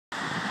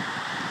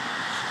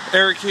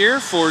Eric here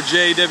for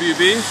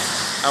JWB.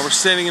 We're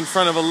standing in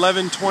front of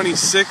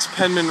 1126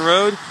 Penman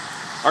Road.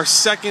 Our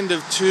second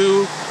of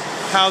two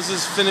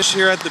houses finished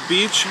here at the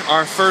beach.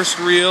 Our first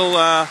real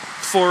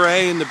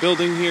foray in the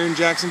building here in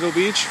Jacksonville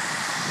Beach.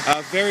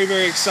 Very,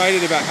 very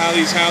excited about how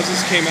these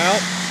houses came out.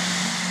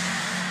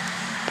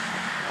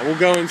 We'll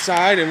go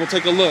inside and we'll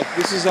take a look.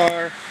 This is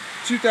our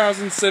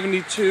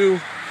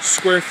 2072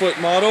 square foot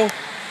model.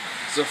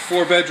 It's a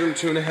 4-bedroom,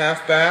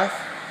 2.5 bath.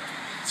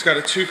 It's got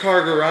a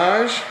 2-car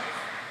garage.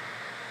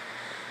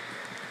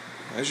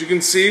 As you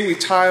can see, we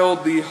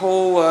tiled the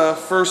whole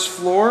first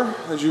floor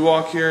as you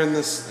walk here in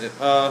this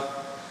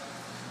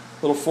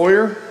little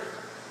foyer.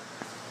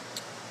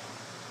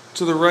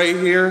 To the right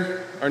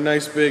here, our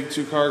nice big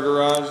 2-car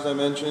garage that I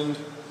mentioned.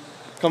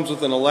 Comes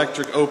with an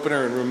electric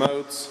opener and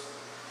remotes.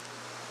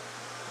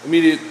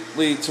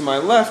 Immediately to my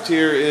left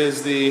here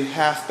is the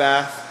half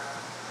bath.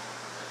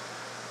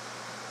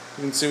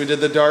 You can see we did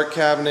the dark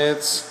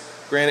cabinets,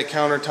 granite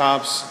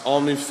countertops,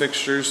 all new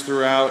fixtures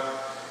throughout.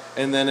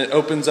 And then it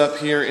opens up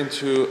here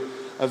into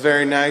a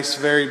very nice,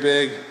 very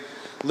big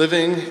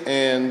living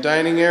and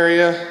dining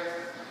area.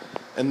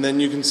 And then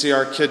you can see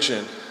our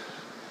kitchen.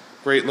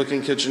 Great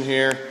looking kitchen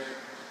here.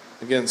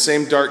 Again,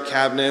 same dark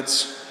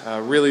cabinets,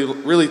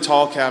 really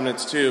tall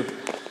cabinets too.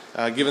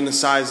 Given the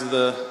size of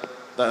the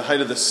height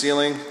of the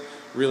ceiling,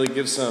 really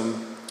gives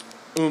some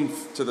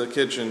oomph to the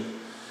kitchen.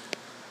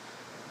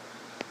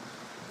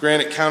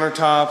 Granite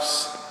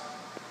countertops,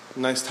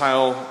 nice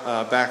tile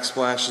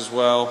backsplash as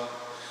well.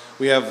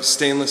 We have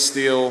stainless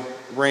steel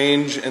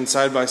range and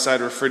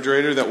side-by-side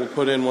refrigerator that we'll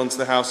put in once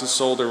the house is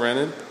sold or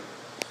rented.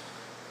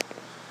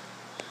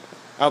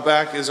 Out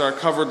back is our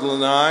covered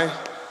lanai,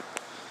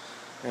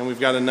 and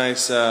we've got a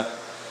nice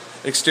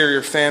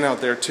exterior fan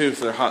out there too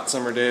for the hot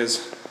summer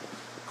days.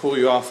 Cool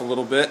you off a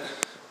little bit.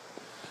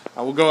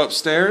 We'll go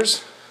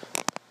upstairs.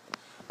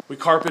 We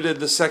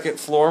carpeted the second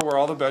floor where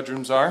all the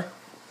bedrooms are.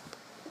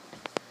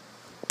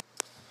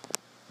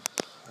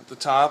 At the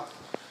top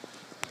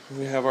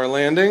we have our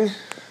landing.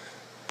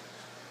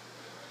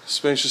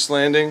 Spacious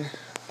landing.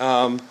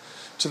 To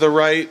the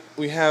right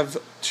we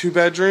have 2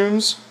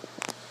 bedrooms.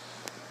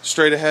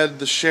 Straight ahead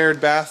the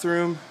shared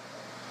bathroom.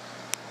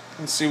 You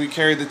can see we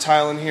carried the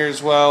tile in here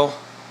as well.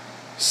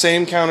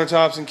 Same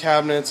countertops and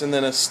cabinets, and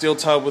then a steel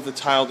tub with a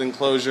tiled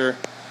enclosure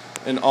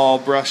and all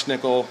brushed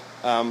nickel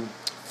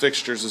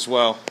fixtures as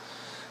well.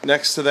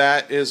 Next to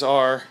that is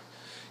our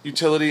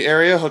utility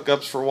area,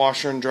 hookups for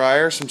washer and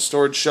dryer, some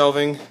storage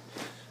shelving,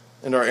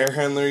 and our air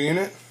handler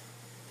unit.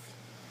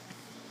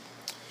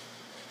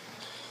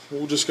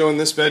 We'll just go in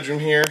this bedroom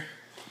here.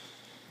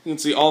 You can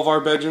see all of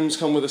our bedrooms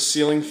come with a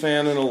ceiling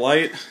fan and a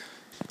light.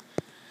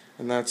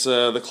 And that's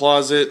the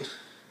closet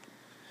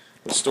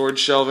with storage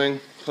shelving,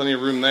 plenty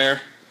of room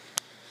there.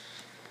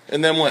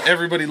 And then what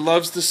everybody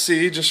loves to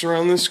see just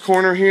around this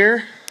corner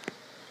here,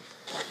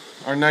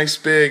 our nice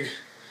big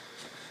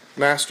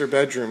master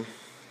bedroom.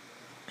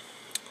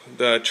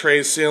 The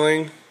tray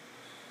ceiling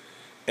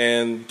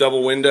and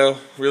double window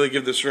really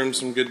give this room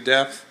some good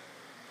depth.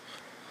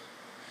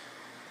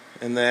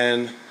 And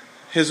then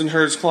his and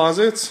hers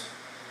closets,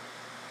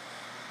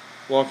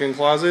 walk-in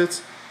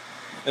closets,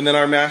 and then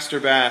our master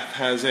bath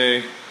has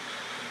a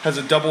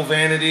double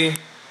vanity,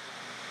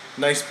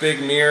 nice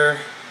big mirror,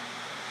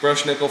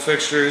 brushed nickel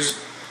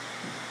fixtures,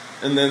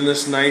 and then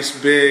this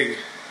nice big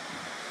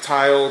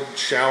tiled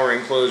shower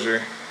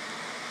enclosure.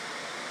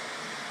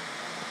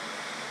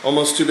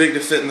 Almost too big to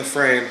fit in the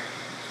frame.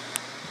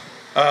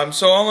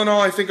 So all in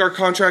all, I think our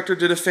contractor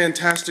did a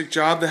fantastic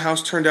job. The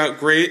house turned out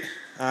great.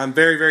 I'm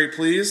very, very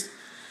pleased.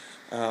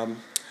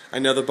 I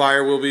know the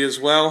buyer will be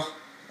as well.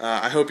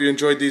 I hope you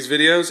enjoyed these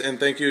videos, and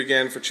thank you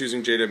again for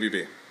choosing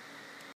JWB.